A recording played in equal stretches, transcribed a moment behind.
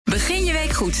Begin je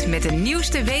week goed met de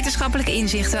nieuwste wetenschappelijke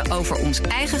inzichten over ons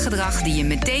eigen gedrag die je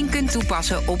meteen kunt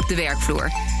toepassen op de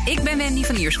werkvloer. Ik ben Wendy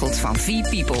van Ierschot van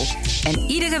V-People. En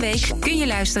iedere week kun je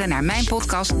luisteren naar mijn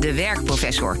podcast De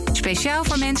Werkprofessor. Speciaal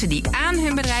voor mensen die aan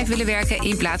hun bedrijf willen werken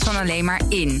in plaats van alleen maar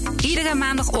in. Iedere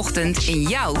maandagochtend in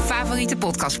jouw favoriete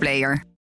podcastplayer.